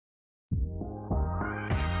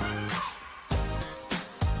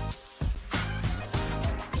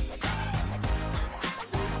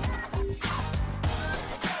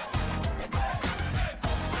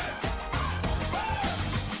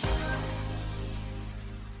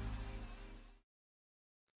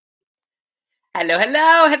Hello,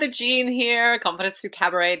 hello, Heather Jean here, Confidence Through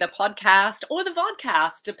Cabaret, the podcast or the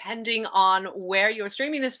vodcast, depending on where you're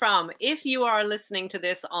streaming this from. If you are listening to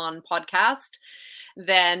this on podcast,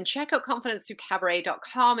 then check out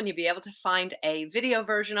confidencethroughcabaret.com and you'll be able to find a video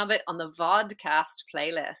version of it on the vodcast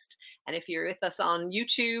playlist. And if you're with us on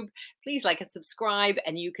YouTube, please like and subscribe,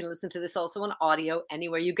 and you can listen to this also on audio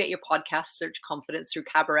anywhere you get your podcast. Search Confidence Through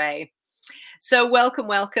Cabaret. So,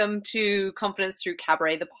 welcome to Confidence Through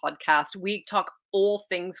Cabaret, the podcast. We talk all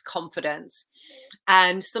things confidence.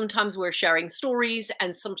 And sometimes we're sharing stories,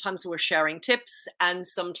 and sometimes we're sharing tips, and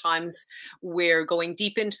sometimes we're going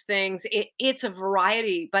deep into things. It's a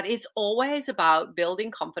variety, but it's always about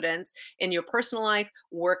building confidence in your personal life,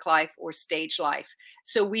 work life, or stage life.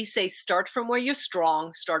 So, we say start from where you're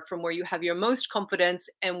strong, start from where you have your most confidence,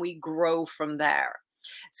 and we grow from there.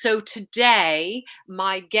 So today,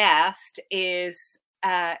 my guest is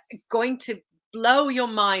going to blow your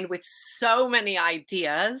mind with so many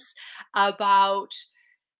ideas about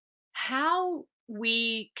how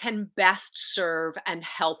we can best serve and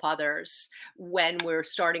help others when we're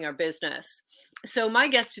starting our business. So my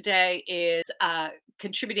guest today is a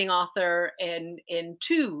contributing author in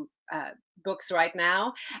two books right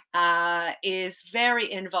now, is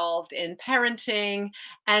very involved in parenting,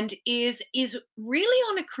 and is really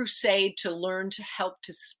on a crusade to learn to help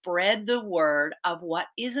to spread the word of what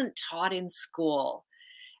isn't taught in school.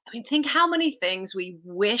 I mean, think how many things we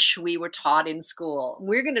wish we were taught in school.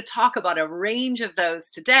 We're going to talk about a range of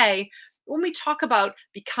those today when we talk about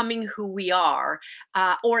becoming who we are,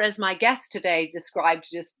 or as my guest today described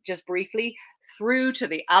just briefly, through to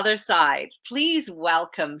the other side. Please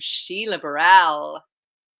welcome Sheila Burrell.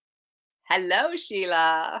 Hello,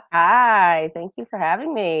 Sheila. Hi, thank you for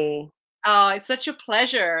having me. Oh, it's such a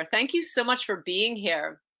pleasure. Thank you so much for being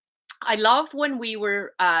here. I love when we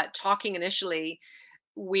were talking initially,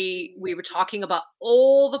 we were talking about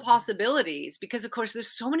all the possibilities, because of course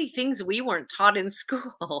there's so many things we weren't taught in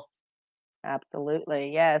school.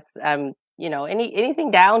 Absolutely. Yes. Anything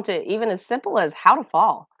down to even as simple as how to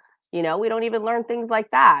fall. We don't even learn things like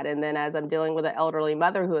that. And then as I'm dealing with an elderly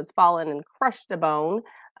mother who has fallen and crushed a bone,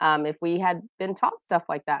 if we had been taught stuff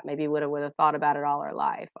like that, maybe would have thought about it all our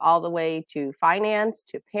life, all the way to finance,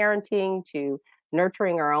 to parenting, to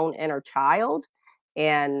nurturing our own inner child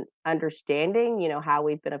and understanding, how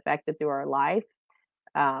we've been affected through our life,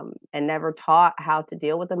 and never taught how to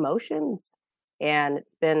deal with emotions. And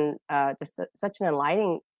it's been just such an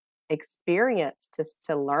enlightening experience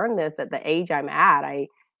to learn this at the age I'm at. I,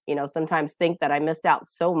 sometimes think that I missed out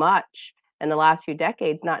so much in the last few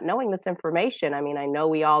decades not knowing this information. I mean, I know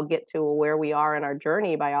we all get to where we are in our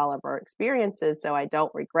journey by all of our experiences, so I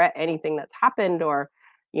don't regret anything that's happened or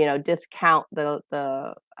discount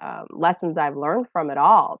the lessons I've learned from it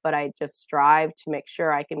all. But I just strive to make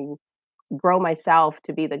sure I can grow myself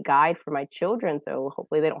to be the guide for my children, so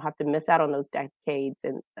hopefully they don't have to miss out on those decades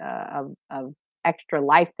and of extra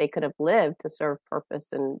life they could have lived to serve purpose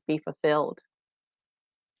and be fulfilled.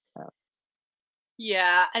 So,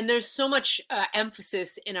 Yeah, and there's so much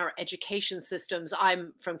emphasis in our education systems.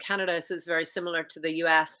 I'm from Canada, so it's very similar to the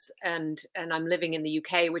US, and I'm living in the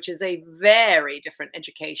UK, which is a very different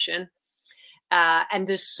education. And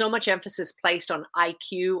there's so much emphasis placed on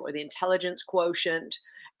IQ, or the intelligence quotient,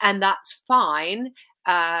 and that's fine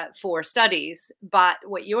for studies. But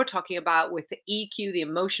what you're talking about with the EQ, the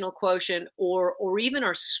emotional quotient, or even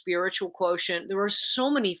our spiritual quotient, there are so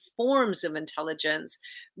many forms of intelligence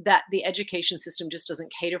that the education system just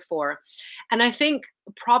doesn't cater for. And I think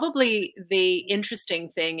probably the interesting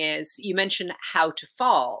thing is you mentioned how to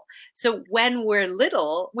fall. So when we're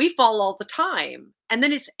little, we fall all the time. And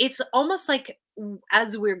then it's almost like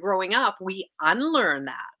as we're growing up, we unlearn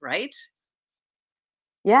that, right?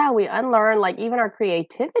 yeah, we unlearn like even our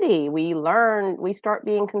creativity. We start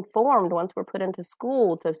being conformed once we're put into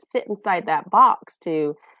school to fit inside that box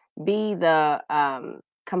to be the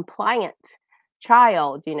compliant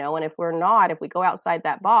child, and if we're not, if we go outside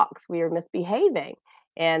that box, we are misbehaving.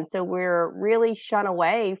 And so we're really shun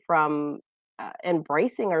away from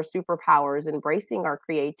embracing our superpowers, embracing our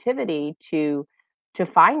creativity to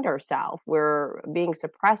find ourselves. We're being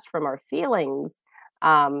suppressed from our feelings,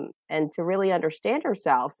 and to really understand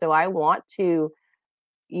ourselves. So I want to,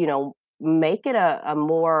 make it a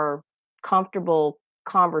more comfortable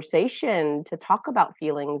conversation to talk about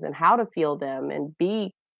feelings and how to feel them and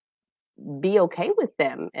be okay with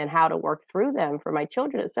them and how to work through them for my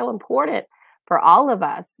children. It's so important for all of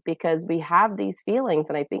us because we have these feelings,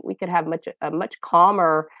 and I think we could have a much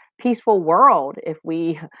calmer, peaceful world if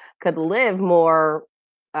we could live more,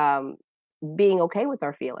 um, being okay with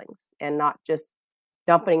our feelings and not just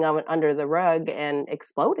dumping them under the rug and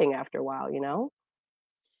exploding after a while, you know?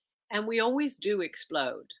 And we always do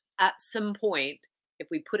explode. At some point, if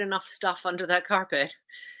we put enough stuff under that carpet,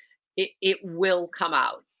 it will come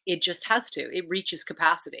out. It just has to. It reaches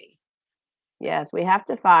capacity. Yes, we have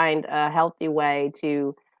to find a healthy way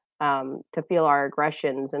to feel our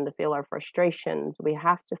aggressions and to feel our frustrations. We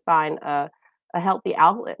have to find a healthy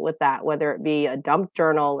outlet with that, whether it be a dump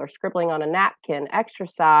journal or scribbling on a napkin,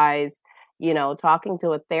 exercise, talking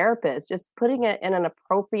to a therapist, just putting it in an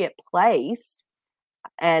appropriate place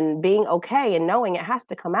and being okay and knowing it has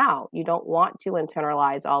to come out. You don't want to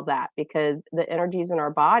internalize all that because the energies in our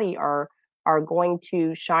body are going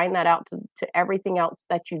to shine that out to everything else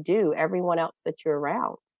that you do, everyone else that you're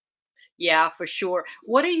around. Yeah, for sure.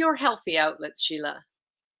 What are your healthy outlets, Sheila?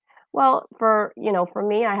 Well, for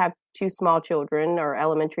me, I have 2 small children or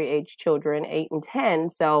elementary age children, 8 and 10,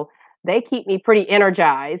 so they keep me pretty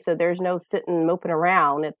energized, so there's no sitting moping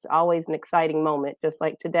around. It's always an exciting moment, just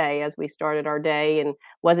like today as we started our day and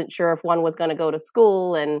wasn't sure if one was gonna go to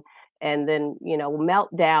school and then,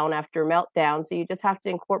 meltdown after meltdown, so you just have to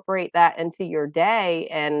incorporate that into your day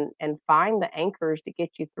and find the anchors to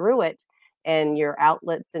get you through it and your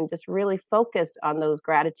outlets and just really focus on those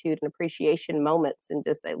gratitude and appreciation moments and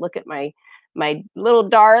just I look at my little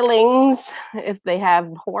darlings if they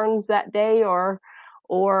have horns that day or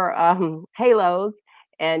halos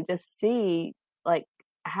and just see like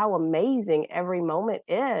how amazing every moment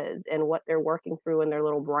is and what they're working through in their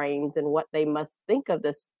little brains and what they must think of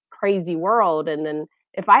this crazy world and then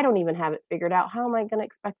if I don't even have it figured out how am I going to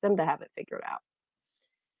expect them to have it figured out.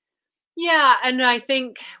 Yeah, and I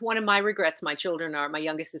think one of my regrets, my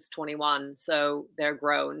youngest is 21, so they're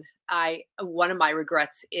grown. I One of my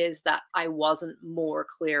regrets is that I wasn't more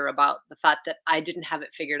clear about the fact that I didn't have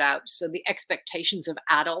it figured out. So the expectations of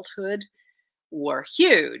adulthood were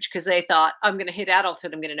huge because they thought I'm going to hit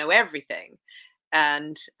adulthood, I'm going to know everything.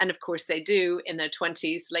 And of course they do in their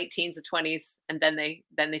 20s, late teens and 20s, and then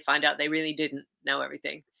they find out they really didn't know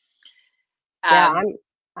everything. Yeah, Um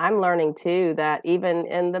I'm learning too that even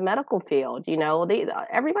in the medical field,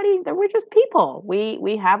 everybody that we're just people.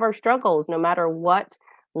 We have our struggles no matter what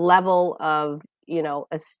level of,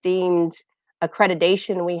 esteemed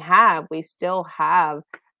accreditation we have, we still have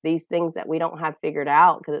these things that we don't have figured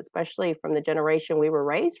out because especially from the generation we were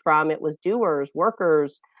raised from, it was doers,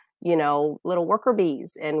 workers, little worker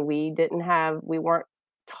bees and we weren't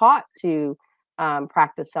taught to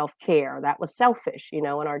practice self-care. That was selfish, in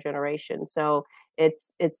our generation. So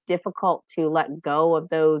it's difficult to let go of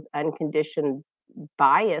those unconditioned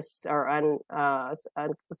bias or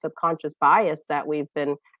subconscious bias that we've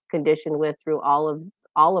been conditioned with through all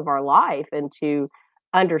of our life, and to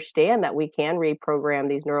understand that we can reprogram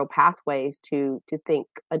these neural pathways to think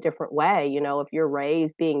a different way. If you're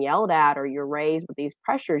raised being yelled at or you're raised with these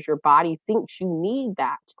pressures, your body thinks you need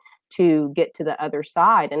that to get to the other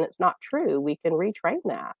side, and it's not true. We can retrain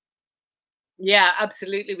that. Yeah,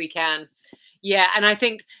 absolutely we can. Yeah, and I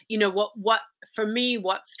think, what for me,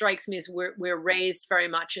 what strikes me is we're raised very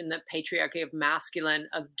much in the patriarchy of masculine,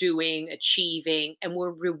 of doing, achieving, and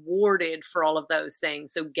we're rewarded for all of those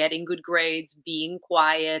things. So getting good grades, being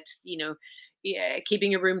quiet, yeah,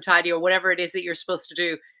 keeping your room tidy or whatever it is that you're supposed to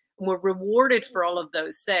do. We're rewarded for all of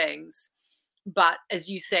those things. But as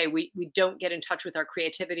you say, we don't get in touch with our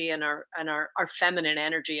creativity and our feminine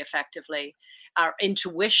energy effectively. Our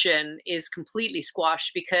intuition is completely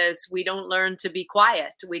squashed because we don't learn to be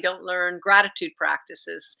quiet. We don't learn gratitude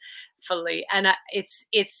practices fully, and it's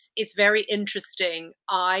very interesting.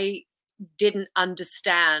 I didn't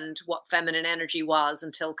understand what feminine energy was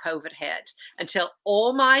until COVID hit, until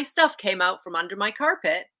all my stuff came out from under my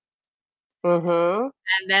carpet, Mhm.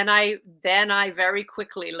 and then I very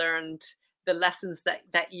quickly learned the lessons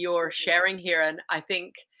that you're sharing here. And I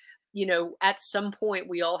think, at some point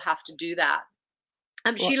we all have to do that.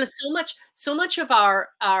 Well, Sheila, so much of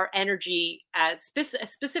our energy, as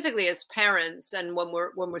specifically as parents, and when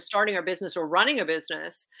we're starting our business or running a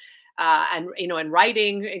business, and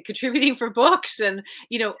writing and contributing for books, and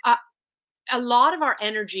a lot of our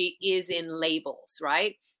energy is in labels,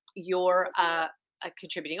 right? You're a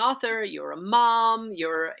contributing author, you're a mom,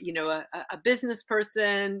 you're a business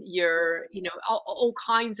person, you're all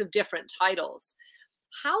kinds of different titles.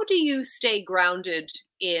 How do you stay grounded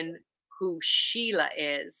in who Sheila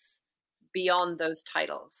is beyond those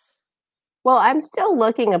titles? well, I'm still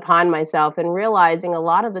looking upon myself and realizing a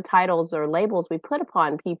lot of the titles or labels we put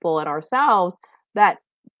upon people and ourselves that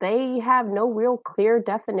they have no real clear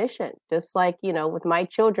definition. Just like, with my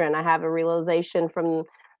children, I have a realization from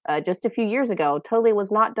just a few years ago, totally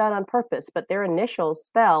was not done on purpose, but their initials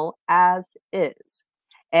spell as is.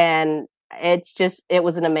 And it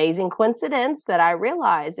was an amazing coincidence that I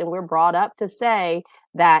realized, and we're brought up to say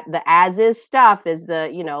that the as is stuff is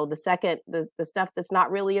the second, the stuff that's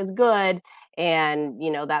not really as good, and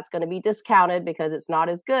that's going to be discounted because it's not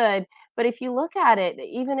as good. But if you look at it,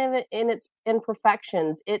 even in its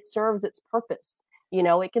imperfections, it serves its purpose.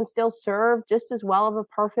 It can still serve just as well of a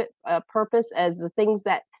perfect purpose as the things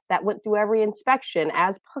that went through every inspection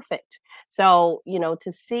as perfect. So,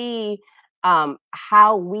 to see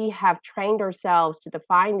how we have trained ourselves to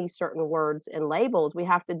define these certain words and labels, we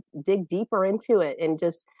have to dig deeper into it, and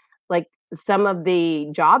just like some of the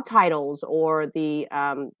job titles or the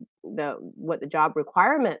what the job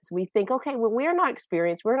requirements, we think, okay, well, we're not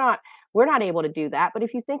experienced, we're not able to do that. But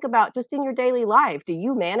if you think about just in your daily life, do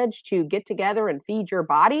you manage to get together and feed your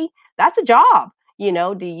body? That's a job.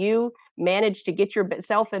 Do you manage to get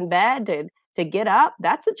yourself in bed to get up?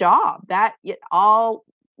 That's a job. That it all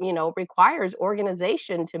requires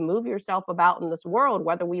organization to move yourself about in this world,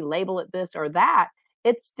 whether we label it this or that.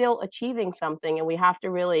 It's still achieving something, and we have to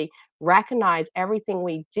really recognize everything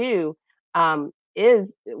we do.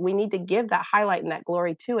 Is We need to give that highlight and that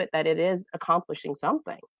glory to it, that it is accomplishing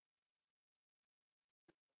something.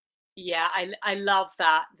 Yeah, I love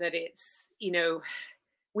that it's,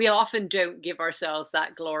 we often don't give ourselves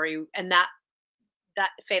that glory, and that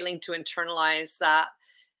failing to internalize that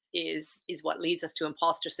is what leads us to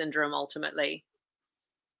imposter syndrome ultimately.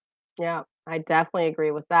 Yeah, I definitely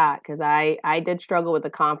agree with that, because I did struggle with the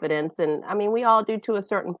confidence, and I mean we all do to a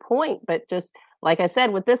certain point, but just like I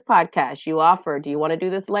said with this podcast, you offer, do you want to do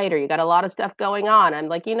this later? You got a lot of stuff going on. I'm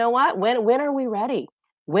like, you know what? When are we ready?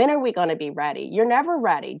 When are we going to be ready? You're never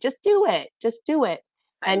ready. Just do it. Just do it.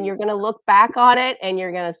 I And you're going to look back on it and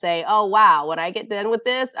you're going to say, oh, wow, when I get done with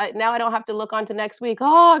this, now I don't have to look on to next week.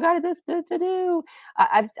 Oh, I got this to do.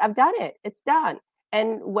 I've done it. It's done.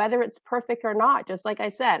 And whether it's perfect or not, just like I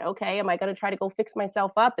said, okay, am I going to try to go fix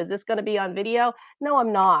myself up? Is this going to be on video? No,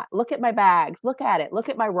 I'm not. Look at my bags. Look at it. Look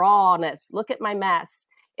at my rawness. Look at my mess.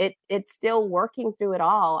 It's still working through it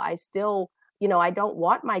all. I still, I don't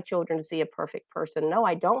want my children to see a perfect person. No,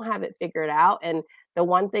 I don't have it figured out. And the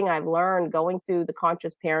one thing I've learned going through the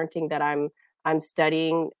conscious parenting that I'm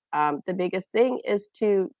studying, the biggest thing is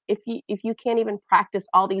to, if you can't even practice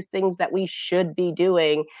all these things that we should be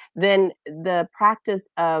doing, then the practice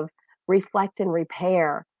of reflect and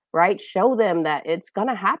repair, right? Show them that it's going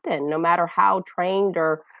to happen no matter how trained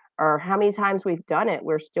or how many times we've done it.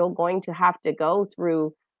 We're still going to have to go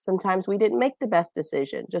through, sometimes we didn't make the best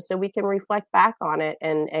decision, just so we can reflect back on it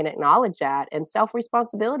and acknowledge that. And self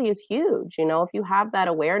responsibility is huge. If you have that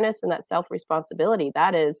awareness and that self responsibility,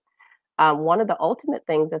 that is one of the ultimate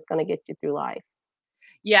things that's going to get you through life.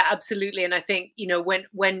 Yeah, absolutely. And I think,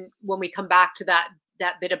 when we come back to that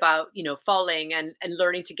bit about, falling and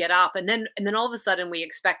learning to get up, and then all of a sudden we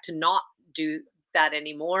expect to not do that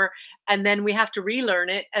anymore. And then we have to relearn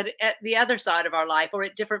it at the other side of our life or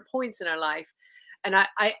at different points in our life. And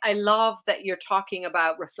I love that you're talking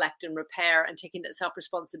about reflect and repair and taking that self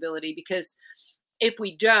responsibility, because if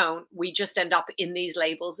we don't, we just end up in these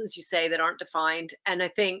labels, as you say, that aren't defined. And I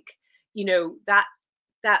think,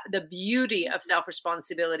 that the beauty of self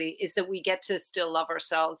responsibility is that we get to still love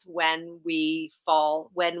ourselves when we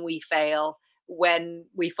fall, when we fail, when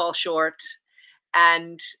we fall short.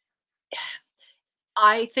 And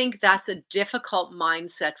I think that's a difficult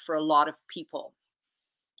mindset for a lot of people.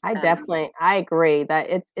 I agree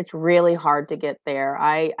that it's really hard to get there.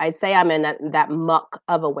 I say I'm in that muck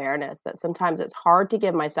of awareness, that sometimes it's hard to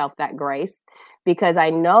give myself that grace, because I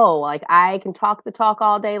know, like, I can talk the talk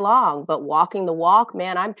all day long, but walking the walk,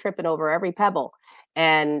 man, I'm tripping over every pebble.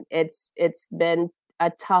 And it's been a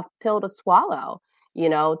tough pill to swallow,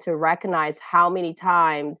 to recognize how many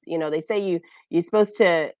times, they say you're supposed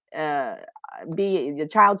to be the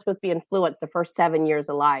child's supposed to be influenced the first 7 years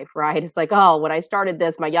of life, right? It's like, oh, when I started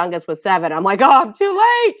this, my youngest was 7. I'm like, oh, I'm too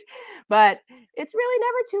late. But it's really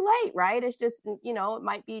never too late, right? It's just, it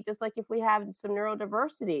might be just like if we have some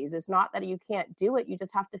neurodiversities, it's not that you can't do it. You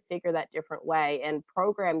just have to figure that different way and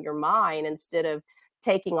program your mind, instead of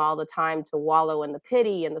taking all the time to wallow in the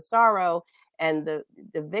pity and the sorrow and the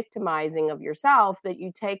victimizing of yourself, that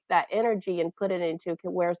you take that energy and put it into, okay,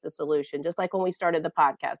 where's the solution? Just like when we started the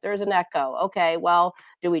podcast, there's an echo. Okay, well,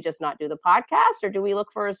 do we just not do the podcast, or do we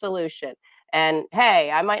look for a solution? And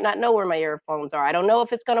hey, I might not know where my earphones are. I don't know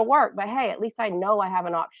if it's going to work, but hey, at least I know I have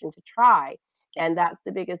an option to try. Yeah. And that's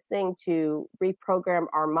the biggest thing, to reprogram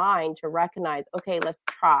our mind to recognize, okay, let's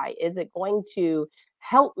try. Is it going to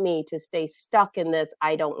help me to stay stuck in this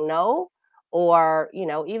I don't know? Or,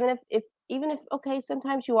 even if okay,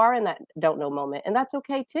 sometimes you are in that don't know moment, and that's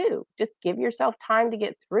okay too. Just give yourself time to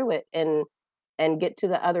get through it, and get to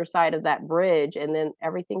the other side of that bridge, and then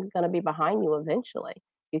everything's going to be behind you eventually.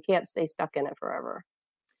 You can't stay stuck in it forever.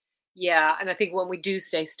 Yeah, and I think when we do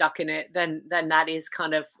stay stuck in it, then that is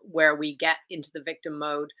kind of where we get into the victim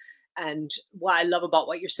mode. And what I love about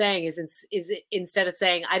what you're saying instead of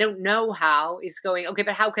saying I don't know how, is going, okay,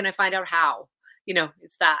 but how can I find out how?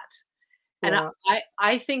 It's that. And Yeah.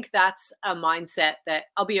 I think that's a mindset that,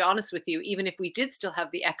 I'll be honest with you, even if we did still have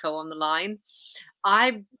the echo on the line,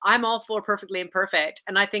 I'm all for perfectly imperfect.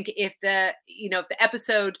 And I think if the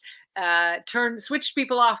episode switched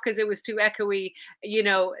people off because it was too echoey,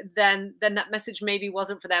 then that message maybe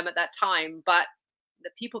wasn't for them at that time. But the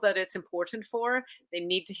people that it's important for, they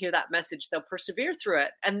need to hear that message. They'll persevere through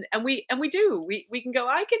it. And we do. We can go,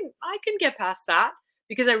 I can get past that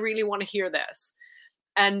because I really want to hear this.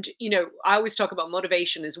 And I always talk about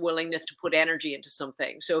motivation is willingness to put energy into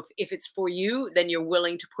something. So if it's for you, then you're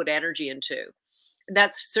willing to put energy into. And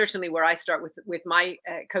that's certainly where I start with my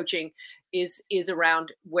coaching, is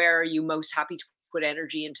around, where are you most happy to put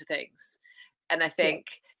energy into things. And I Yeah. think,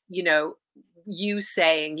 you know, you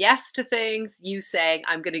saying yes to things, you saying,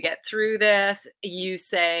 I'm going to get through this, you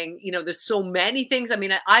saying, there's so many things. I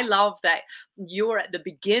mean, I love that you're at the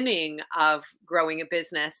beginning of growing a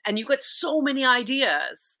business and you've got so many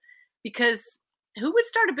ideas, because who would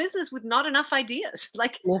start a business with not enough ideas?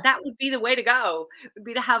 Like, Yeah. that would be the way to go, would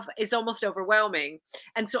be to have, it's almost overwhelming.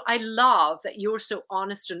 And so I love that you're so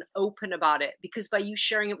honest and open about it, because by you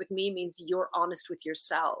sharing it with me means you're honest with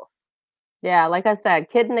yourself. Yeah, like I said,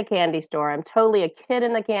 kid in the candy store. I'm totally a kid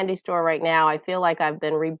in the candy store right now. I feel like I've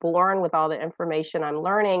been reborn with all the information I'm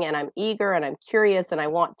learning, and I'm eager and I'm curious and I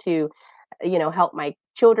want to, help my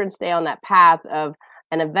children stay on that path of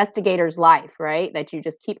an investigator's life, right? That you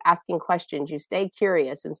just keep asking questions, you stay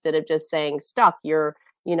curious instead of just saying stuck. You're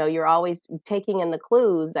always taking in the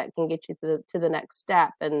clues that can get you to the next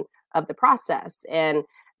step and of the process. And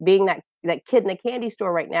being that kid in the candy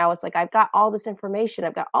store right now, it's like I've got all this information,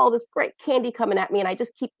 I've got all this great candy coming at me, and I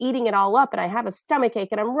just keep eating it all up, and I have a stomach ache,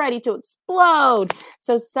 and I'm ready to explode.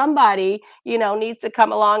 So somebody, needs to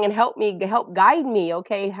come along and help guide me.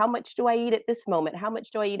 Okay, how much do I eat at this moment? How much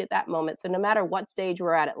do I eat at that moment? So no matter what stage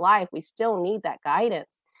we're at life, we still need that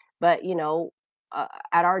guidance. But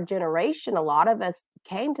at our generation, a lot of us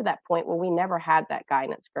came to that point where we never had that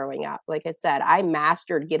guidance growing up. Like I said, I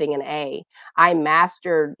mastered getting an A. I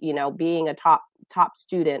mastered, being a top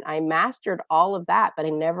student. I mastered all of that, but I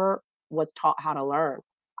never was taught how to learn.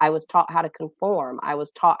 I was taught how to conform. I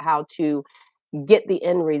was taught how to get the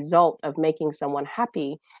end result of making someone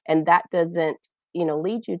happy, and that doesn't,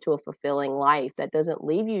 lead you to a fulfilling life. That doesn't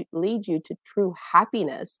lead you to true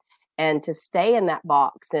happiness, and to stay in that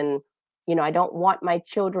box. And I don't want my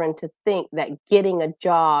children to think that getting a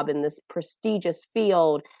job in this prestigious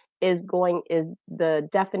field is the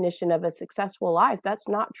definition of a successful life. That's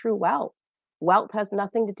not true wealth. Wealth has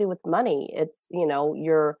nothing to do with money. It's,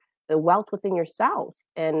 your the wealth within yourself.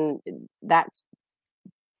 And that's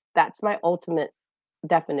my ultimate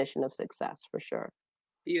definition of success for sure.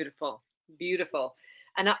 Beautiful, beautiful.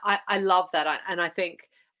 And I love that.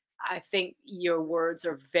 I think your words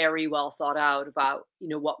are very well thought out about,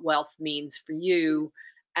 what wealth means for you,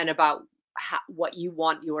 and about what you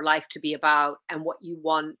want your life to be about, and what you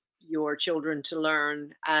want your children to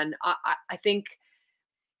learn. And I think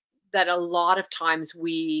that a lot of times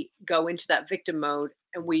we go into that victim mode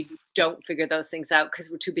and we don't figure those things out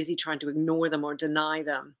because we're too busy trying to ignore them or deny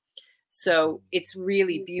them. So it's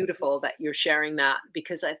really beautiful that you're sharing that,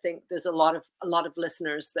 because I think there's a lot of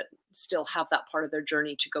listeners that still have that part of their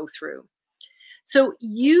journey to go through. So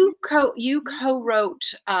you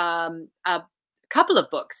co-wrote a couple of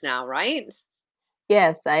books now, right?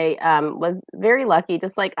 Yes, I was very lucky.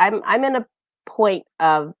 Just like I'm in a point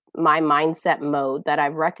of my mindset mode that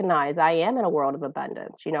I've recognized I am in a world of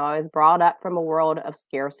abundance. I was brought up from a world of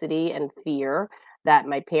scarcity and fear, that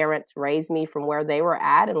my parents raised me from where they were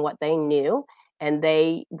at and what they knew. And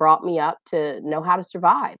they brought me up to know how to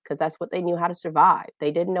survive, because that's what they knew how to survive.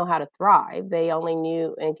 They didn't know how to thrive. They only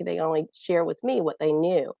knew, and they only share with me what they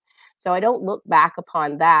knew. So I don't look back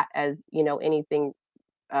upon that as, anything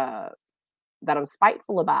uh, that I'm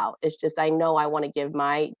spiteful about. It's just I know I want to give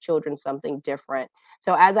my children something different.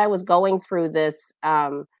 So as I was going through this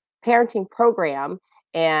parenting program,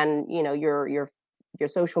 and your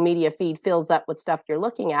social media feed fills up with stuff you're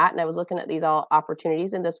looking at, and I was looking at these all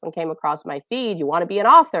opportunities, and this one came across my feed. You want to be an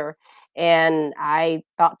author, and I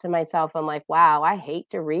thought to myself, I'm like, wow, I hate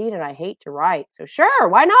to read and I hate to write. So sure,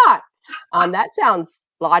 why not? That sounds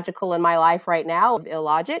logical in my life right now,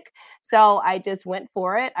 illogic. So I just went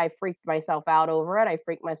for it. I freaked myself out over it. I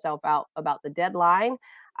freaked myself out about the deadline.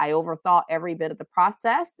 I overthought every bit of the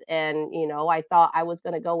process. And, I thought I was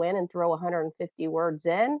going to go in and throw 150 words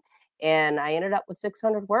in. And I ended up with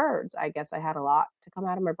 600 words. I guess I had a lot to come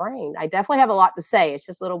out of my brain. I definitely have a lot to say. It's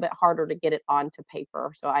just a little bit harder to get it onto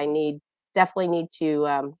paper. So definitely need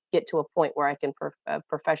to get to a point where I can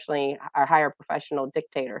professionally or hire a professional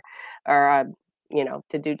dictator or,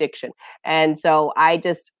 to do diction. And so I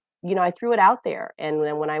threw it out there. And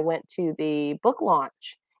then when I went to the book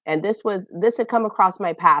launch, and this had come across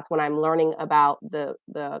my path when I'm learning about the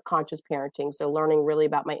conscious parenting. So learning really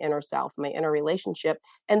about my inner self, my inner relationship.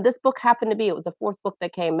 And this book happened to be, it was the fourth book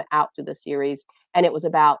that came out through the series. And it was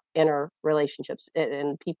about inner relationships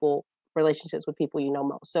and relationships with people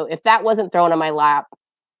most. So if that wasn't thrown on my lap,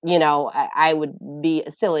 I would be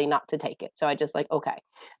silly not to take it. So I just like, okay.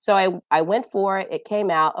 So I went for it. It came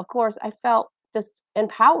out. Of course, I felt just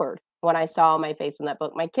empowered when I saw my face in that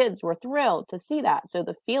book. My kids were thrilled to see that. So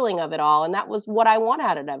the feeling of it all, and that was what I want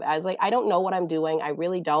out of it. I was like, I don't know what I'm doing. I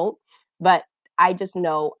really don't. But I just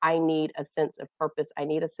know I need a sense of purpose. I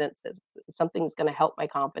need a sense that something's going to help my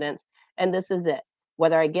confidence. And this is it.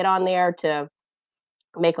 Whether I get on there to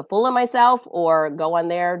make a fool of myself or go on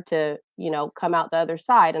there to, come out the other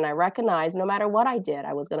side. And I recognized no matter what I did,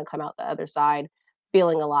 I was going to come out the other side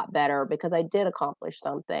feeling a lot better because I did accomplish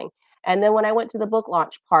something. And then when I went to the book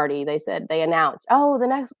launch party, they announced, oh, the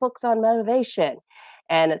next book's on motivation.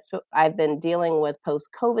 And I've been dealing with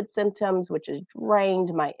post-COVID symptoms, which has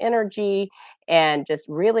drained my energy and just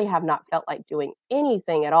really have not felt like doing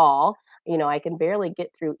anything at all. I can barely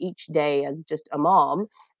get through each day as just a mom,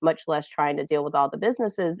 much less trying to deal with all the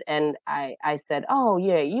businesses. And I said, oh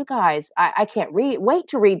yeah, you guys, I can't wait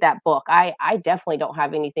to read that book. I definitely don't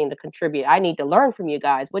have anything to contribute. I need to learn from you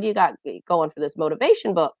guys. What do you got going for this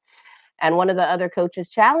motivation book? And one of the other coaches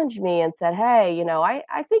challenged me and said, hey,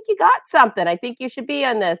 I think you got something. I think you should be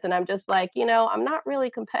on this. And I'm just like, I'm not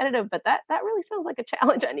really competitive, but that really sounds like a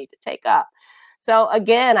challenge I need to take up. So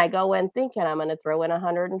again, I go in thinking I'm going to throw in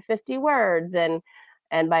 150 words. And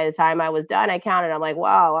by the time I was done, I counted, I'm like,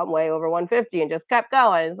 wow, I'm way over 150 and just kept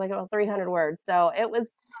going. It's like about 300 words. So it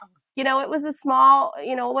was a small,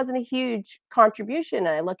 it wasn't a huge contribution. And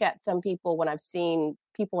I look at some people when I've seen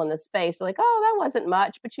people in the space like, oh, that wasn't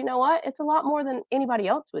much. But you know what? It's a lot more than anybody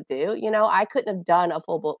else would do. I couldn't have done a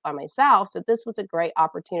full book by myself. So this was a great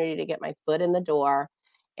opportunity to get my foot in the door.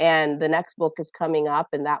 And the next book is coming up,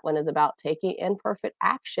 and that one is about taking imperfect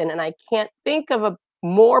action. And I can't think of a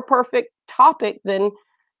more perfect topic than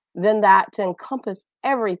that to encompass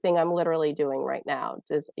everything I'm literally doing right now.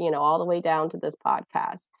 Just, all the way down to this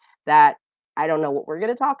podcast that I don't know what we're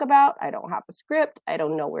going to talk about. I don't have a script. I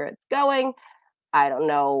don't know where it's going. I don't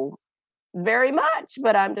know very much,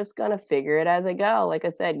 but I'm just going to figure it as I go. Like I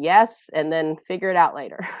said, yes, and then figure it out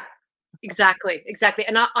later. Exactly, exactly.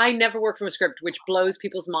 And I never work from a script, which blows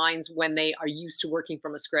people's minds when they are used to working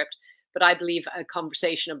from a script. But I believe a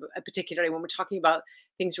conversation, particularly when we're talking about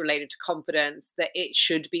things related to confidence, that it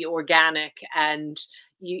should be organic, and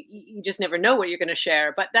you just never know what you're going to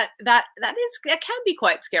share. But that can be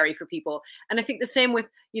quite scary for people. And I think the same with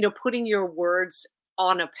putting your words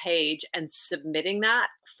on a page and submitting that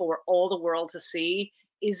for all the world to see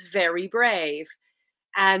is very brave.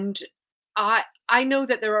 And I know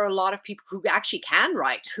that there are a lot of people who actually can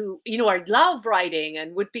write, who, I love writing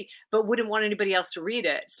and but wouldn't want anybody else to read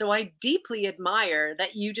it. So I deeply admire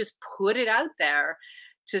that you just put it out there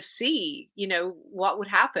to see, what would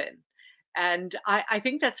happen. And I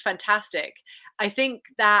think that's fantastic. I think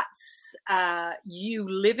that's you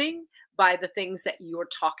living by the things that you're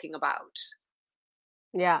talking about.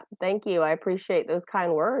 Yeah, thank you. I appreciate those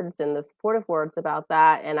kind words and the supportive words about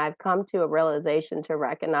that. And I've come to a realization to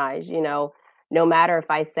recognize, no matter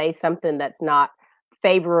if I say something that's not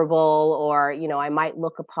favorable or, I might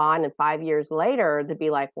look upon and 5 years later to be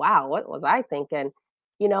like, wow, what was I thinking?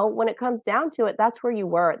 When it comes down to it, that's where you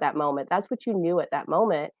were at that moment. That's what you knew at that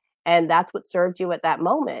moment. And that's what served you at that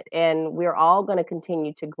moment. And we're all going to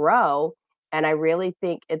continue to grow. And I really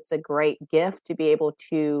think it's a great gift to be able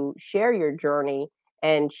to share your journey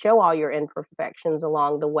and show all your imperfections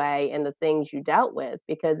along the way and the things you dealt with.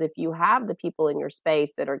 Because if you have the people in your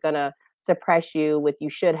space that are going to suppress you with you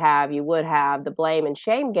should have, you would have, the blame and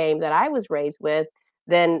shame game that I was raised with,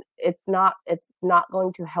 then it's not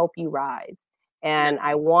going to help you rise. No. And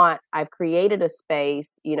I've created a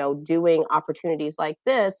space, doing opportunities like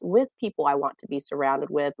this with people I want to be surrounded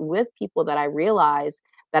with people that I realize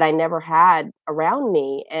that I never had around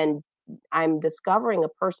me. And I'm discovering a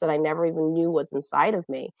person I never even knew was inside of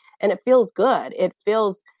me. And it feels good. It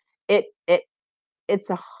feels it's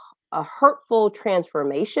a hurtful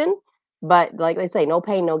transformation, but like they say, no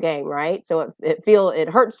pain, no gain, right? So it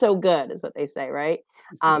hurts so good is what they say, right?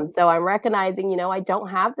 So I'm recognizing, I don't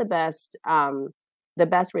have the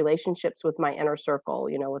best relationships with my inner circle,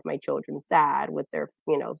 with my children's dad, with their,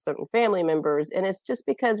 certain family members. And it's just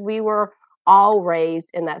because we were all raised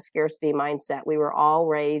in that scarcity mindset. We were all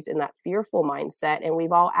raised in that fearful mindset, and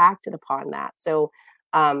we've all acted upon that. So,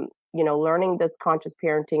 learning this conscious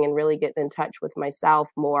parenting and really getting in touch with myself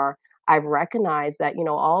more, I've recognized that,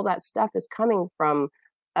 all that stuff is coming from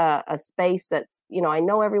a space that's, I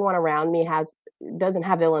know everyone around me doesn't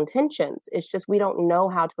have ill intentions. It's just we don't know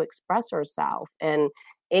how to express ourselves. And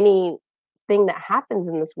anything that happens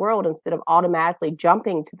in this world, instead of automatically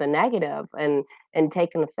jumping to the negative and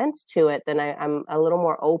taking offense to it, then I'm a little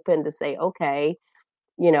more open to say, okay,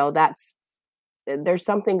 that's there's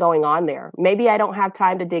something going on there. Maybe I don't have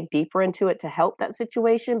time to dig deeper into it to help that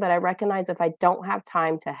situation, but I recognize if I don't have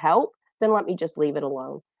time to help, then let me just leave it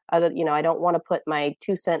alone. I don't want to put my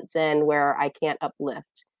 2 cents in where I can't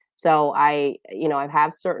uplift. So I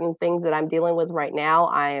have certain things that I'm dealing with right now.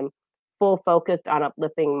 I am full focused on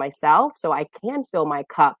uplifting myself so I can fill my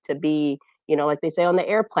cup to be, like they say on the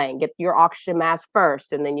airplane, get your oxygen mask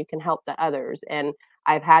first and then you can help the others. And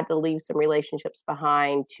I've had to leave some relationships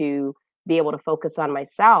behind to be able to focus on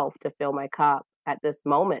myself to fill my cup at this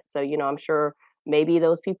moment. So, I'm sure maybe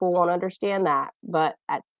those people won't understand that, but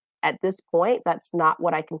at this point, that's not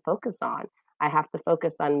what I can focus on. I have to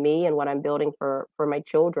focus on me and what I'm building for my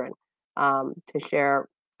children, to share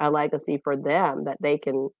a legacy for them that they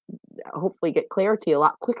can hopefully get clarity a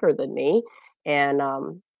lot quicker than me,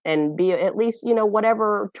 and be at least,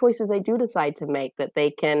 whatever choices they do decide to make, that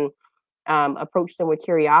they can approach them with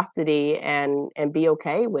curiosity and be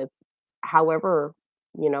okay with however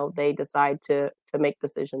they decide to make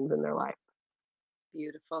decisions in their life.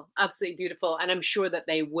 Beautiful. Absolutely beautiful. And I'm sure that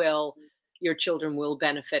they will, your children will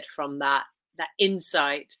benefit from that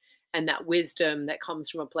insight and that wisdom that comes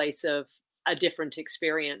from a place of a different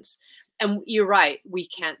experience. And you're right, we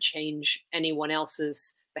can't change anyone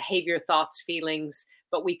else's behavior, thoughts, feelings,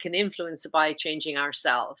 but we can influence it by changing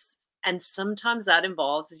ourselves. And sometimes that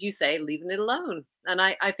involves, as you say, leaving it alone. And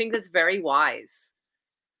I think that's very wise.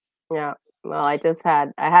 Yeah. Well, I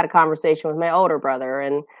had a conversation with my older brother,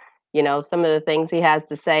 and some of the things he has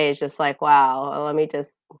to say is just like, wow, let me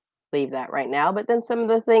just leave that right now. But then some of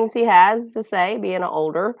the things he has to say, being an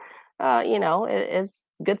older, is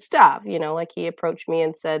good stuff. Like he approached me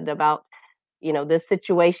and said about, this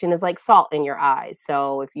situation is like salt in your eyes.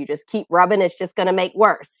 So if you just keep rubbing, it's just going to make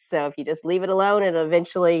worse. So if you just leave it alone, it'll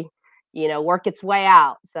eventually, work its way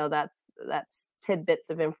out. So that's tidbits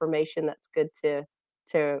of information that's good to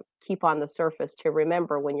keep on the surface, to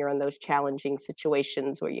remember when you're in those challenging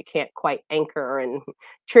situations where you can't quite anchor and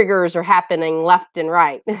triggers are happening left and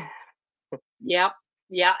right. Yeah.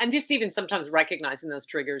 Yeah. And just even sometimes recognizing those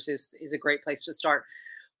triggers is a great place to start.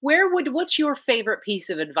 What's your favorite piece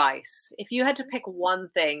of advice? If you had to pick one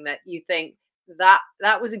thing that you think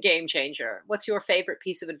that was a game changer, what's your favorite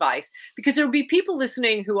piece of advice? Because there'll be people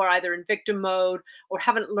listening who are either in victim mode or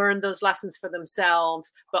haven't learned those lessons for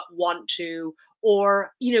themselves but want to,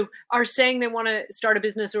 or are saying they want to start a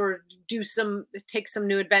business or take some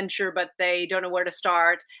new adventure but they don't know where to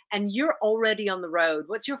start, and you're already on the road.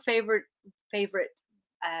 What's your favorite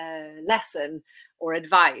lesson or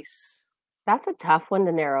advice? That's a tough one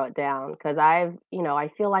to narrow it down because I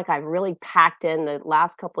feel like I've really packed in the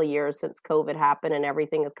last couple of years since COVID happened and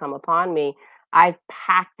everything has come upon me. I've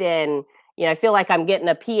packed in, I feel like I'm getting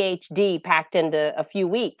a PhD packed into a few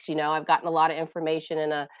weeks. I've gotten a lot of information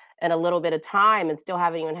in a little bit of time and still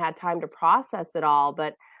haven't even had time to process it all.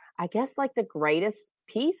 But I guess like the greatest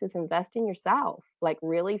piece is invest in yourself, like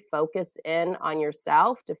really focus in on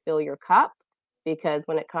yourself to fill your cup, because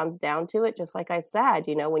when it comes down to it, just like I said,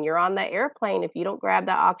 when you're on that airplane, if you don't grab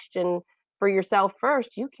that oxygen for yourself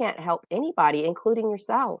first, you can't help anybody, including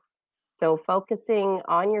yourself. So focusing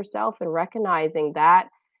on yourself and recognizing that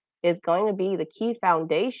is going to be the key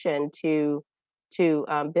foundation to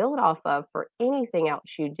build off of for anything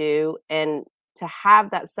else you do, and to have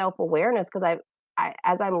that self-awareness. Because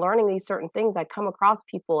as I'm learning these certain things, I come across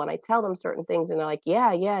people and I tell them certain things and they're like,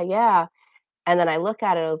 yeah, yeah, yeah, and then I look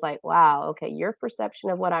at it, I was like, wow, okay, your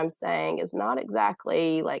perception of what I'm saying is not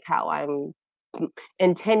exactly like how I'm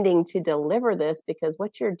intending to deliver this, because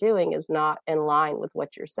what you're doing is not in line with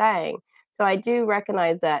what you're saying. So I do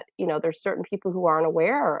recognize that, there's certain people who aren't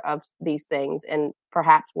aware of these things. And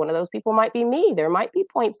perhaps one of those people might be me. There might be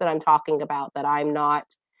points that I'm talking about that I'm not,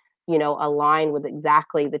 aligned with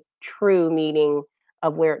exactly the true meaning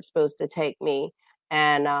of where it's supposed to take me.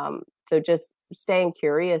 And so just staying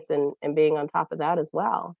curious and being on top of that as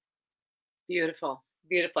well. Beautiful.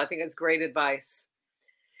 Beautiful. I think that's great advice.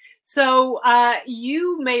 So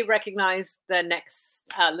you may recognize the next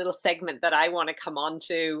little segment that I want to come on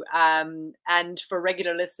to. And for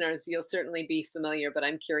regular listeners, you'll certainly be familiar, but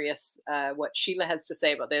I'm curious what Sheila has to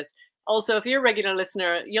say about this. Also, if you're a regular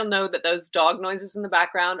listener, you'll know that those dog noises in the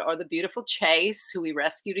background are the beautiful Chase, who we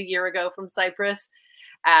rescued a year ago from Cyprus,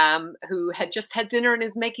 who had just had dinner and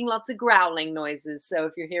is making lots of growling noises. So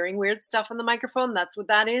if you're hearing weird stuff on the microphone, that's what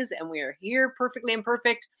that is. And we are here perfectly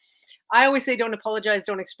imperfect. I always say don't apologize,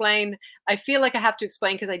 don't explain. I feel like I have to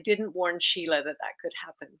explain because I didn't warn Sheila that that could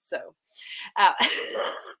happen. So, uh,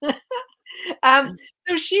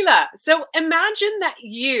 so Sheila, so imagine that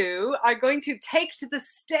you are going to take to the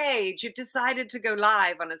stage. You've decided to go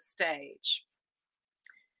live on a stage.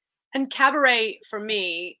 And cabaret for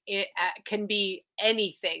me, it can be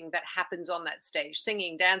anything that happens on that stage: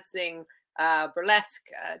 singing, dancing, burlesque,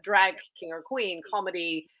 drag, king or queen,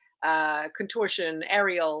 comedy, contortion,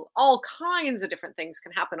 aerial, all kinds of different things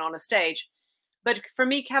can happen on a stage. But for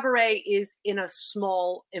me, cabaret is in a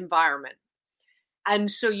small environment.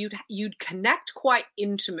 And so you'd connect quite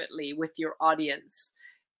intimately with your audience.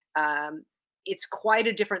 Um, it's quite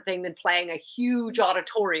a different thing than playing a huge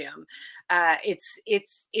auditorium.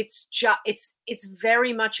 It's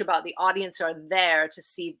very much about the audience are there to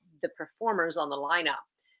see the performers on the lineup.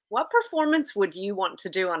 What performance would you want to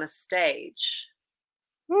do on a stage?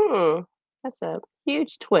 Hmm, that's a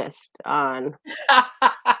huge twist on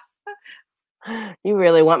you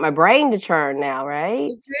really want my brain to turn now,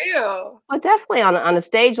 right? You do. Well, definitely on a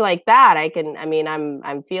stage like that, I mean,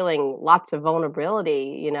 I'm feeling lots of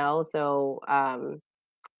vulnerability, so,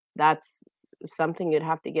 that's something you'd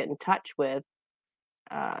have to get in touch with,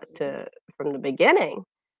 to from the beginning.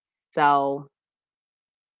 So,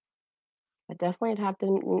 I definitely would have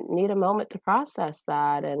to need a moment to process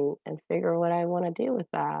that and figure what I wanna do with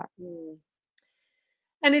that. Mm.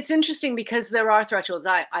 And it's interesting because there are thresholds.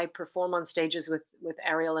 I perform on stages with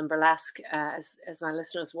aerial and burlesque, as my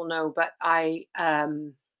listeners will know. But I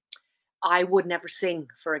would never sing,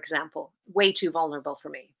 for example. Way too vulnerable for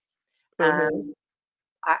me. Mhm. Um,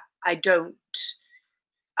 I I don't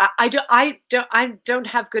I don't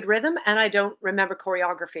have good rhythm, and I don't remember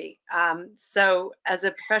choreography. So as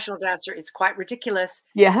a professional dancer, it's quite ridiculous.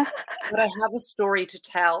 Yeah. But I have a story to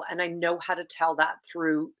tell, and I know how to tell that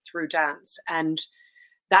through dance. And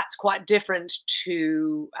that's quite different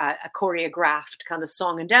to a choreographed kind of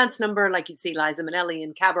song and dance number like you'd see Liza Minnelli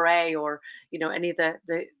in Cabaret, or any of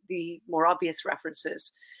the more obvious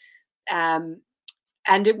references. Um,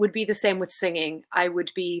 and it would be the same with singing. I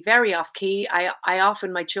would be very off key. I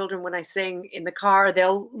often, my children, when I sing in the car,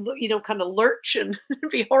 they'll kind of lurch and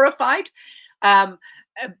be horrified. Um,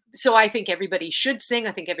 so I think everybody should sing.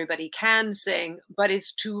 I think everybody can sing, but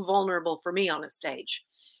it's too vulnerable for me on a stage.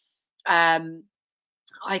 Um,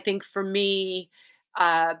 I think for me,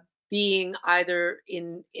 uh, being either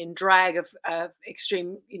in drag of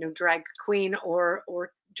extreme, drag queen or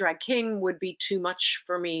drag king would be too much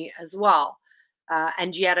for me as well.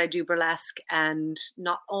 And yet I do burlesque, and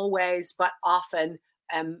not always, but often,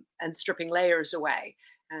 and stripping layers away,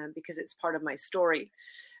 because it's part of my story.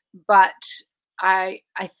 But I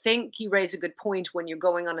think you raise a good point when you're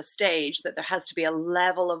going on a stage, that there has to be a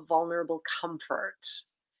level of vulnerable comfort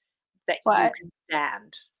that you But can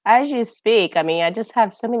stand. as you speak, I mean, I just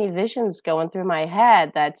have so many visions going through my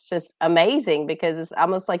head that's just amazing because it's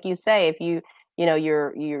almost like you say, if you're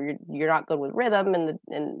not good with rhythm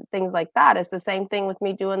and things like that. It's the same thing with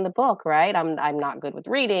me doing the book, right? I'm not good with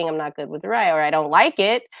reading, I'm not good with writing, or I don't like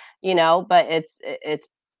it, but it's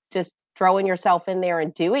just throwing yourself in there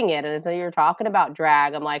and doing it. And as you're talking about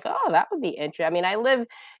drag, I'm like, oh, that would be interesting. I mean, I live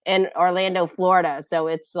in Orlando, Florida, so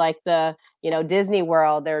it's like the Disney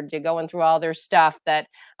World. They're going through all their stuff that.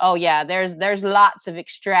 Oh yeah, there's lots of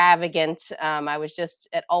extravagant. I was just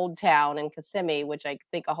at Old Town in Kissimmee, which I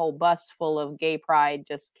think a whole bus full of gay pride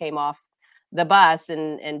just came off the bus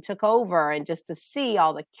and took over, and just to see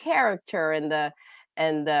all the character and the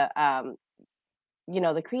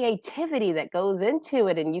creativity that goes into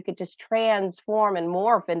it, and you could just transform and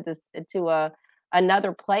morph into a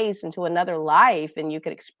another place, into another life, and you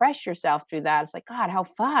could express yourself through that. It's like, God, how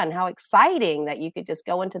fun, how exciting that you could just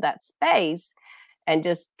go into that space and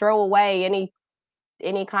just throw away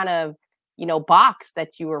any kind of box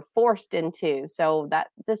that you were forced into. So that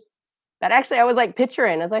actually I was like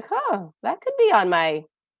picturing. I was like, huh, that could be on my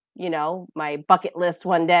bucket list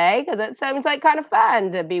one day, because it sounds like kind of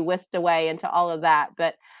fun to be whisked away into all of that.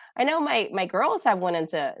 But I know my girls have went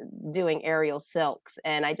into doing aerial silks,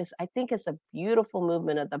 and I think it's a beautiful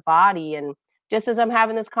movement of the body, and just as I'm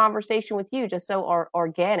having this conversation with you, just so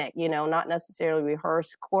organic, not necessarily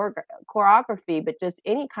rehearsed choreography, but just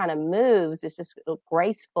any kind of moves. It's just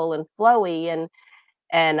graceful and flowy,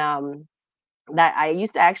 and that I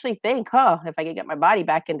used to actually think, "Huh, if I could get my body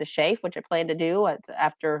back into shape," which I plan to do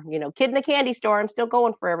after, kid in the candy store. I'm still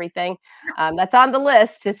going for everything. That's on the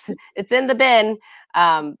list. It's in the bin.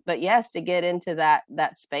 But yes, to get into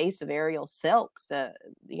that space of aerial silks,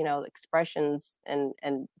 expressions and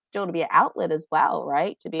still to be an outlet as well,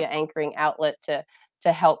 right? To be an anchoring outlet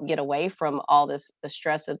to help get away from all the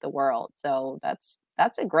stress of the world. So that's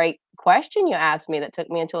a great question you asked me that took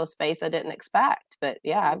me into a space I didn't expect. But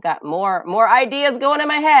yeah, I've got more ideas going in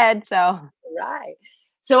my head. So Right.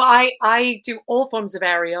 So I do all forms of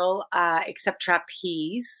aerial except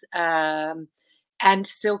trapeze, and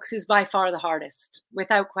silks is by far the hardest,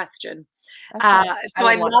 without question. okay, I So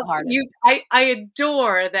I would want it love that harder. I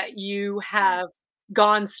adore that you have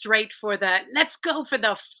gone straight for the let's go for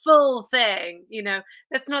the full thing.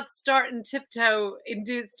 Let's not start and tiptoe and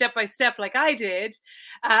do it step by step like I did. So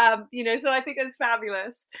I think it's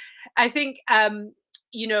fabulous. I think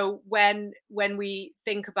when we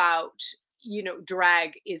think about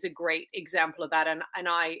drag is a great example of that, and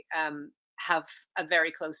I have a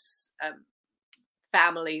very close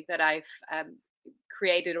family that I've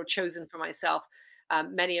created or chosen for myself,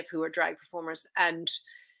 many of who are drag performers. And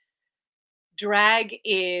drag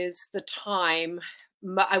is the time,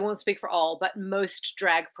 I won't speak for all, but most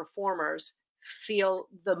drag performers feel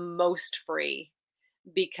the most free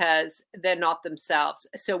because they're not themselves.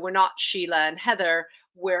 So we're not Sheila and Heather,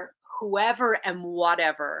 we're whoever and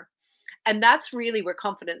whatever. And that's really where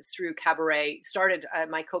Confidence Through Cabaret started.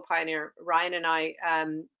 My co-pioneer Ryan and I,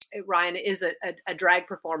 Ryan is a drag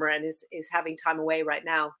performer and is having time away right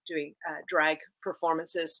now doing drag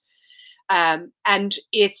performances. And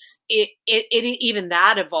even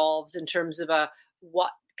that evolves in terms of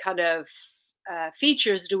what kind of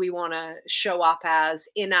features do we want to show up as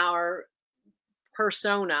in our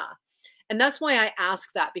persona. And that's why I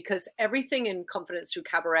ask that, because everything in Confidence Through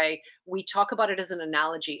Cabaret, we talk about it as an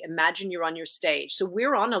analogy. Imagine you're on your stage. So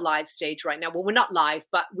we're on a live stage right now. Well, we're not live,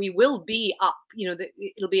 but we will be up.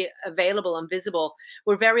 It'll be available and visible.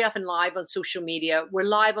 We're very often live on social media. We're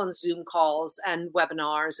live on Zoom calls and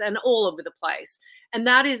webinars and all over the place. And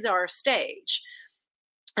that is our stage.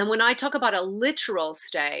 And when I talk about a literal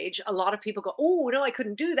stage, a lot of people go, "Oh, no, I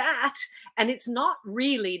couldn't do that." And it's not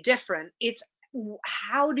really different. It's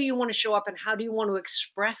how do you want to show up and how do you want to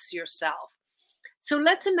express yourself? So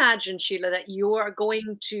let's imagine, Sheila, that you are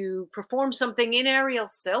going to perform something in aerial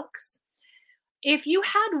silks. If you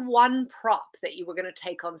had one prop that you were going to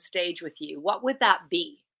take on stage with you, what would that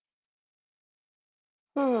be?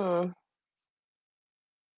 Hmm,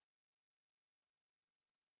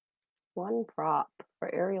 one prop for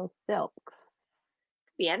aerial silks.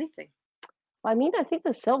 Be anything. Well, I mean, I think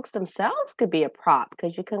the silks themselves could be a prop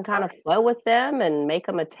because you can kind All of flow with them and make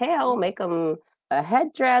them a tail, make them a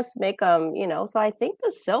headdress, make them, so I think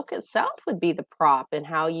the silk itself would be the prop and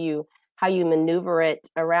how you maneuver it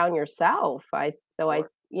around yourself. right.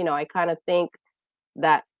 I kind of think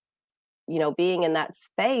that, being in that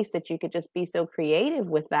space that you could just be so creative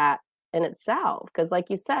with that in itself. Because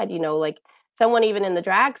like you said, like someone even in the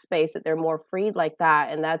drag space that they're more freed like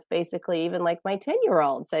that. And that's basically even like my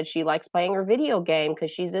 10-year-old said she likes playing her video game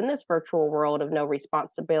because she's in this virtual world of no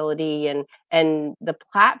responsibility and the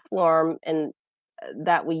platform and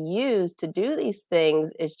that we use to do these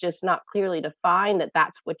things is just not clearly defined that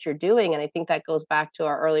that's what you're doing. And I think that goes back to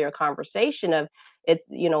our earlier conversation of it's,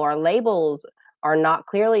 our labels are not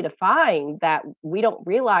clearly defined, that we don't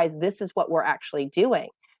realize this is what we're actually doing.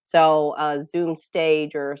 So a Zoom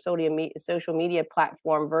stage or social media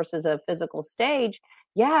platform versus a physical stage,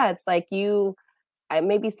 yeah, it's like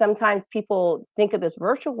maybe sometimes people think of this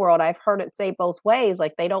virtual world. I've heard it say both ways.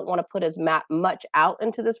 Like they don't want to put as much out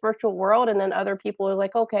into this virtual world, and then other people are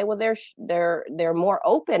like, okay, well they're more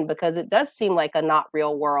open because it does seem like a not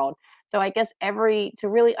real world. So I guess to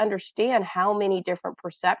really understand how many different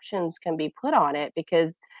perceptions can be put on it,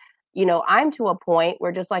 because I'm to a point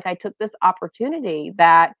where just like I took this opportunity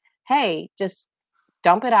that hey, just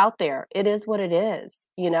dump it out there. It is what it is.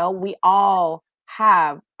 We all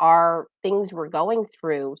have our things we're going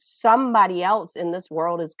through. Somebody else in this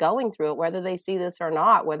world is going through it, whether they see this or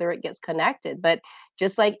not, whether it gets connected. But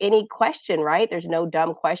just like any question, right? There's no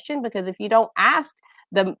dumb question because if you don't ask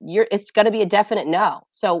it's going to be a definite no.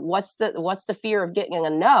 So what's the fear of getting a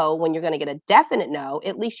no when you're going to get a definite no?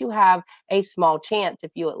 At least you have a small chance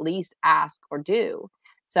if you at least ask or do.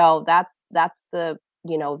 So that's the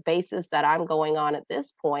basis that I'm going on at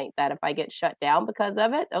this point, that if I get shut down because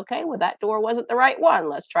of it, okay, well, that door wasn't the right one.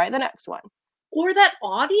 Let's try the next one. Or that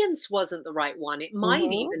audience wasn't the right one. It might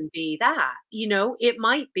Mhm. even be that, it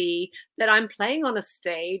might be that I'm playing on a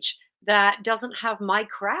stage that doesn't have my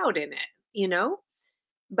crowd in it,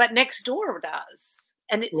 but next door does.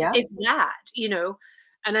 And it's Yeah. it's that.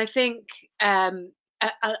 And I think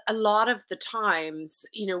a lot of the times,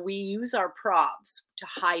 we use our props to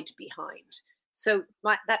hide behind. So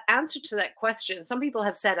that answer to that question, some people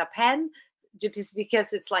have said a pen just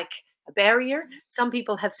because it's like a barrier. Some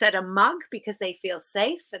people have said a mug because they feel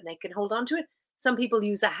safe and they can hold on to it. Some people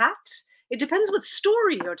use a hat. It depends what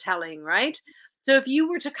story you're telling, right? So if you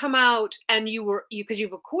were to come out and because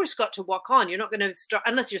you've of course got to walk on, you're not going to start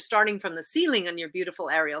unless you're starting from the ceiling on your beautiful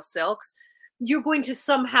aerial silks. You're going to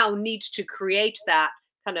somehow need to create that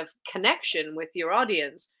kind of connection with your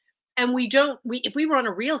audience. And we don't we if we were on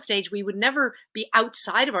a real stage, we would never be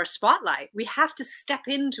outside of our spotlight. We have to step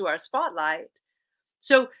into our spotlight.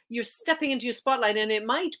 So you're stepping into your spotlight, and it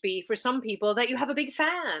might be for some people that you have a big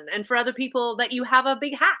fan, and for other people that you have a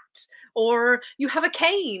big hat, or you have a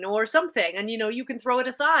cane or something, and you can throw it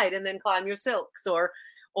aside and then climb your silks, or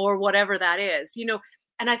whatever that is.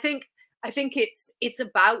 And I think it's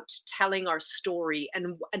about telling our story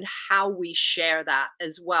and how we share that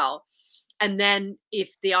as well. And then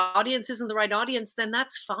if the audience isn't the right audience, then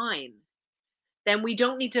that's fine. Then we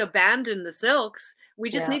don't need to abandon the silks. We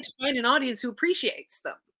just Yeah. need to find an audience who appreciates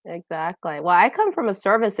them. Exactly. Well, I come from a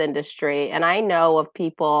service industry and I know of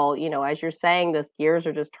people, as you're saying this, gears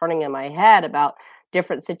are just turning in my head about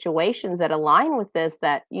different situations that align with this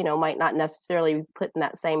that, might not necessarily be put in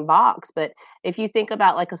that same box. But if you think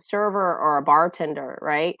about like a server or a bartender,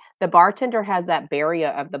 right? The bartender has that barrier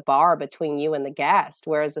of the bar between you and the guest,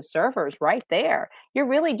 whereas the server is right there. You're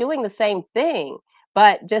really doing the same thing,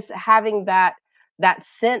 but just having that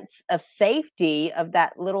sense of safety of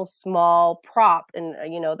that little small prop and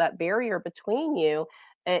that barrier between you,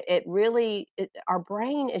 it really our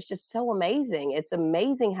brain is just so amazing. It's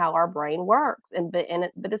amazing how our brain works, but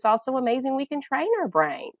it's also amazing we can train our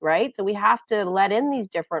brain, right? So we have to let in these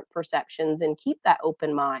different perceptions and keep that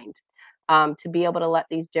open mind, to be able to let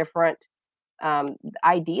these different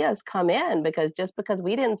ideas come in, because just because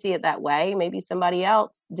we didn't see it that way, maybe somebody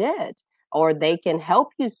else did, or they can help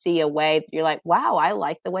you see a way that you're like, wow, I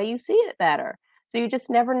like the way you see it better. So you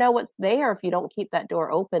just never know what's there if you don't keep that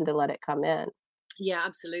door open to let it come in. Yeah,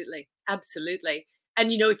 absolutely. Absolutely.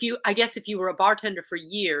 And if you were a bartender for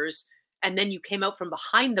years and then you came out from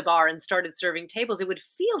behind the bar and started serving tables, it would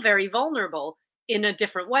feel very vulnerable in a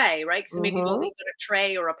different way, right? Because maybe you've only Hmm. got a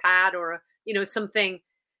tray or a pad or something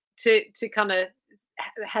to kind of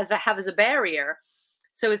have as a barrier.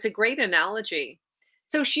 So it's a great analogy.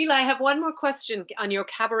 So Sheila, I have one more question on your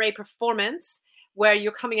cabaret performance where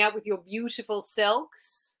you're coming out with your beautiful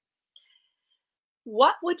silks.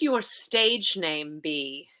 What would your stage name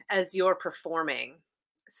be as you're performing?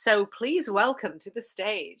 So please welcome to the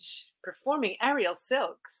stage, performing aerial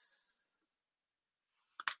silks.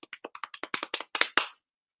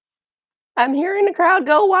 I'm hearing the crowd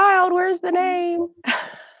go wild. Where's the name?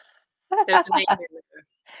 There's a name in there.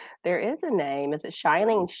 There is a name. Is it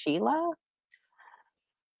Shining Sheila?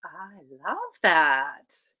 I love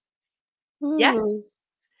that. Yes. Hmm.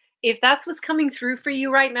 If that's what's coming through for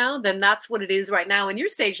you right now, then that's what it is right now. And your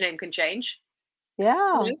stage name can change.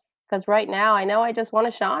 Yeah, You know, because right now I know I just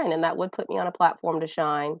wanna shine, and that would put me on a platform to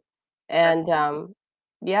shine, that's and,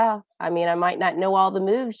 yeah, I mean, I might not know all the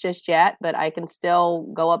moves just yet, but I can still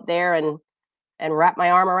go up there and wrap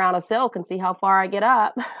my arm around a silk and see how far I get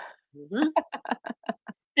up. mhm.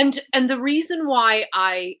 And the reason why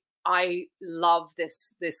I love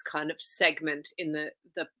this kind of segment in the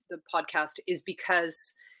podcast is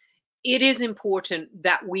because it is important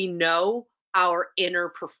that we know our inner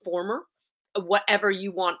performer, whatever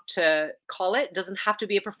you want to call it. Doesn't have to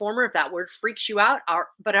be a performer if that word freaks you out.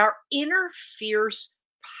 Our inner fierce,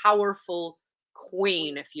 powerful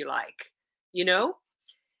queen, if you like, you know?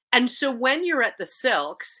 And so when you're at the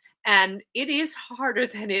silks and it is harder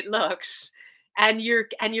than it looks, and you're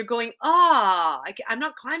going, I'm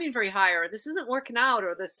not climbing very high, or this isn't working out,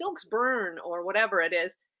 or the silks burn, or whatever it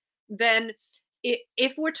is, then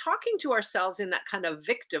if we're talking to ourselves in that kind of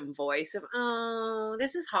victim voice of, oh,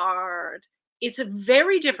 this is hard, it's a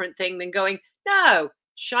very different thing than going, no,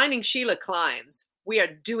 Shining Sheila climbs. We are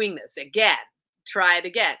doing this again. Try it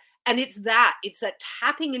again. And it's that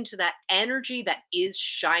tapping into that energy that is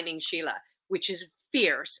Shining Sheila, which is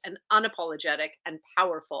fierce and unapologetic and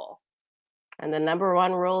powerful. And the number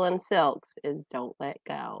 1 rule in silks is don't let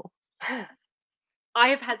go. I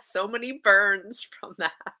have had so many burns from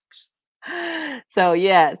that. So,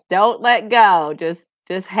 yes, don't let go,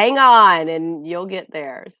 just hang on and you'll get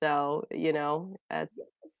there, so, that's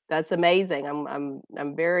that's amazing.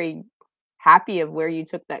 I'm very happy of where you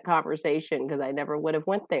took that conversation because I never would have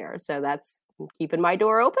went there. So that's keeping my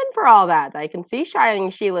door open for all that. I can see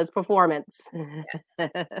Shining Sheila's performance.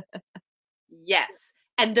 Yes. Yes.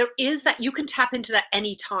 And there is that you can tap into that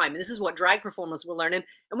anytime. This is what drag performers will learn. And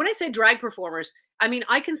when I say drag performers, I mean,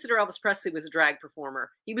 I consider Elvis Presley was a drag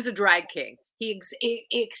performer. He was a drag king. He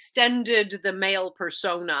extended the male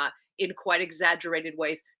persona in quite exaggerated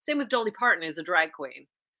ways. Same with Dolly Parton as a drag queen.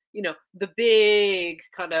 The big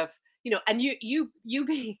kind of, and you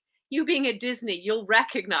being at Disney, you'll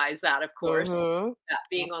recognize that, of course, Mhm. that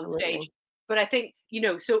being on stage. Absolutely. But I think,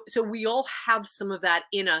 so we all have some of that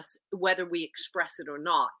in us, whether we express it or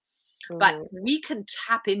not. But Mhm. we can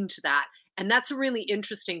tap into that. And that's a really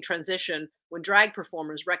interesting transition when drag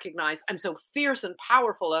performers recognize I'm so fierce and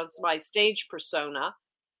powerful as my stage persona.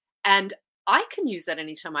 And I can use that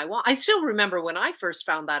anytime I want. I still remember when I first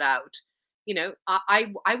found that out.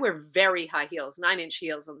 I wear very high heels, 9-inch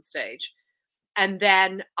heels on the stage. And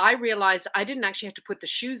then I realized I didn't actually have to put the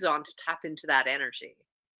shoes on to tap into that energy.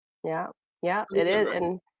 Yeah. Yeah, Blew it my is, mind.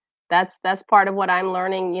 and that's part of what I'm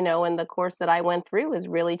learning, in the course that I went through is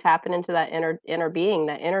really tapping into that inner being,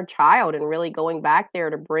 that inner child, and really going back there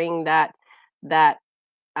to bring that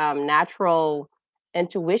natural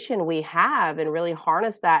intuition we have and really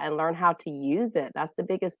harness that and learn how to use it. That's the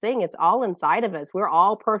biggest thing. It's all inside of us. We're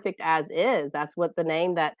all perfect as is. That's what the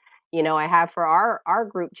name that I have for our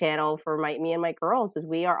group channel for me and my girls is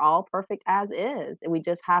we are all perfect as is. And we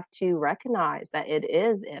just have to recognize that it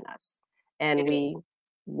is in us. And It is.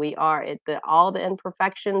 we are it the all the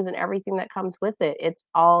imperfections and everything that comes with it. It's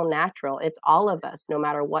all natural. It's all of us, no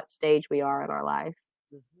matter what stage we are in our life.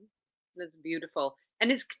 Mhm. That's beautiful.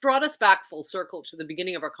 And it's brought us back full circle to the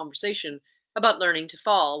beginning of our conversation about learning to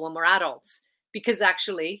fall when we're adults. Because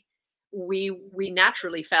actually, we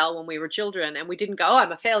naturally fell when we were children, and we didn't go, "Oh,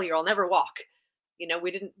 I'm a failure, I'll never walk." We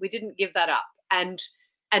didn't give that up. And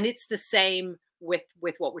it's the same with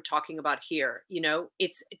what we're talking about here.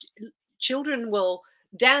 Children will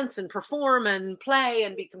dance and perform and play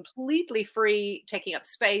and be completely free, taking up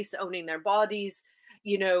space, owning their bodies,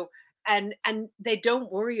 you know, and they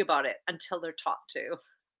don't worry about it until they're taught to.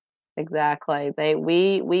 Exactly.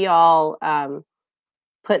 We all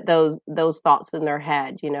put those thoughts in their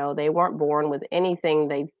head. They weren't born with anything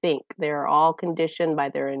they think. They're all conditioned by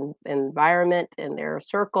their environment and their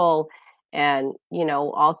circle. And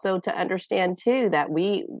also to understand too that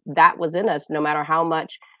that was in us, no matter how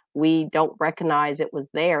much we don't recognize it was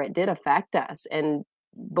there, it did affect us. And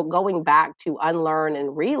but going back to unlearn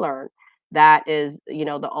and relearn, that is,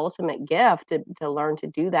 the ultimate gift to learn to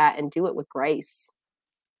do that and do it with grace.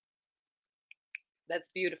 That's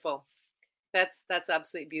beautiful. That's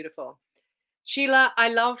absolutely beautiful. Sheila, I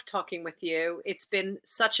love talking with you. It's been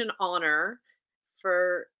such an honor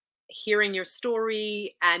for hearing your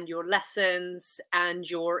story and your lessons and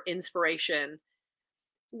your inspiration.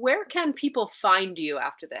 Where can people find you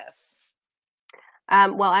after this?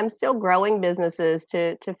 Well, I'm still growing businesses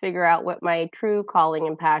to figure out what my true calling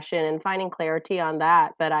and passion and finding clarity on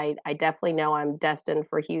that. But I definitely know I'm destined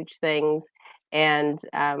for huge things, and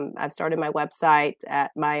I've started my website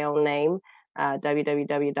at my own name,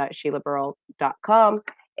 www.sheilaburrell.com,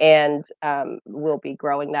 and we'll be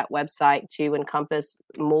growing that website to encompass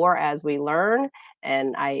more as we learn.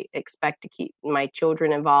 And I expect to keep my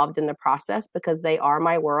children involved in the process because they are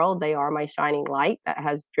my world. They are my shining light that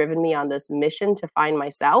has driven me on this mission to find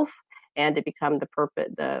myself and to become the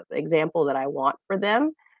example that I want for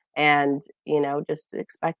them. And just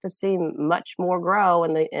expect to see much more grow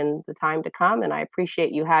in the time to come. And I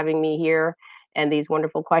appreciate you having me here and these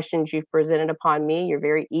wonderful questions you've presented upon me. You're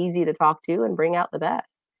very easy to talk to and bring out the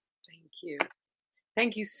best. Thank you.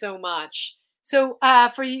 Thank you so much. So,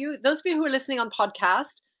 for you, those of you who are listening on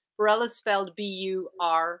podcast, Burrell is spelled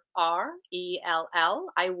Burrell. I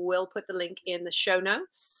will put the link in the show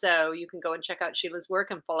notes so you can go and check out Sheila's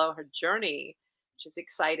work and follow her journey, which is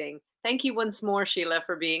exciting. Thank you once more, Sheila,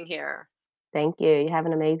 for being here. Thank you. You have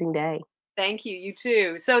an amazing day. Thank you. You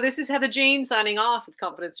too. So this is Heather Jean signing off with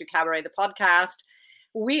Confidence Through Cabaret, the podcast.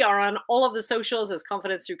 We are on all of the socials as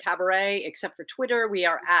Confidence Through Cabaret, except for Twitter. We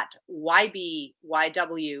are at YBYWYS.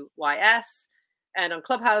 And on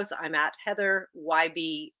Clubhouse, I'm at Heather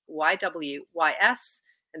YBYWYS.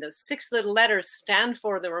 And those 6 little letters stand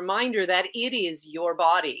for the reminder that it is your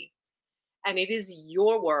body and it is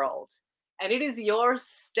your world and it is your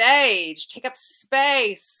stage. Take up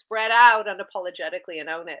space, spread out unapologetically, and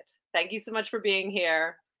own it. Thank you so much for being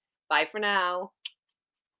here. Bye for now.